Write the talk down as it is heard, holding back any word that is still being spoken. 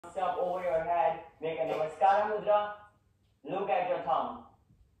arms up over your head. Make a Namaskara Mudra. Look at your thumb.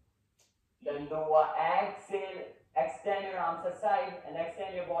 Then do a exhale. Extend your arms aside and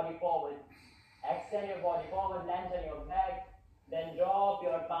extend your body forward. Extend your body forward, lengthen your back. Then drop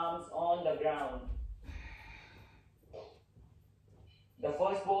your palms on the ground. The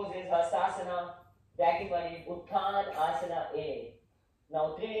first pose is Hastasana. Second one is Utthana Asana A.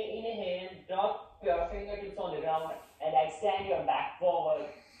 Now 3, inhale, drop your fingertips on the ground and extend your back forward.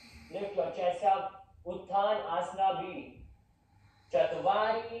 Lift your chest up. Utthana Asana B.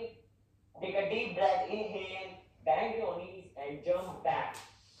 Chatwari. Take a deep breath. Inhale, bend your knees and jump back.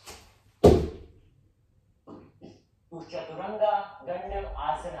 To Chaturanga Dandam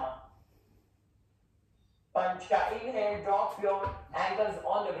Asana. Pancha, inhale, drop your ankles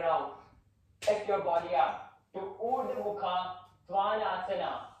on the ground. Lift your body up. To Urdhva Mukha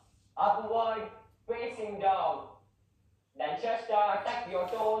Svanasana. Upward facing down. Then Shasta, tuck your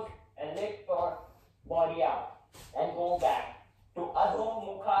toes and lift your body up. And go back. To Adho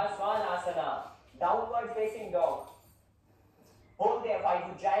Mukha Svanasana. Downward facing dog. Hold there 5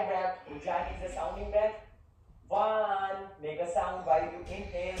 Ujjayi breath. Ujjayi is a sounding breath. 1. Make a sound while you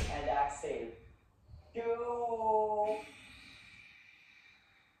inhale and exhale. 2.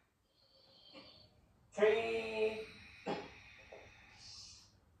 3.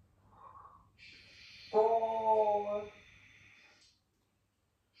 4.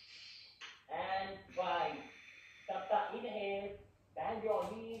 And 5. Sapta, inhale, bend your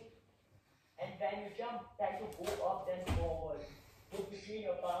knees, and when you jump, try to go up then forward. Look between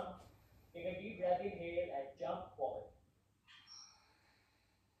your palms, take a deep breath, inhale, and jump forward.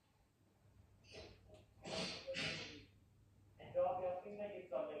 And drop your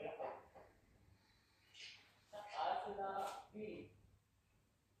fingertips on the ground. Asana B.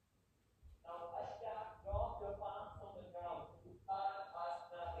 Now Ashta, drop your palms on the ground.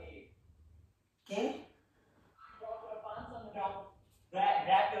 Asana A. Okay. Drop your palms on the ground.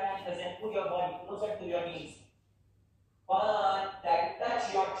 Grab your ankles and put your body closer to your knees. 1. That you touch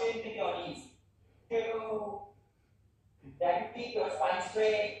your chin with your knees. 2. That you keep your spine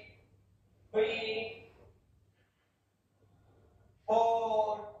straight. 3.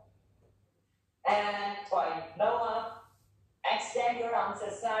 4. And 5. Now up. Extend your arms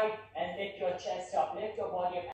aside and lift your chest up. Lift your body up.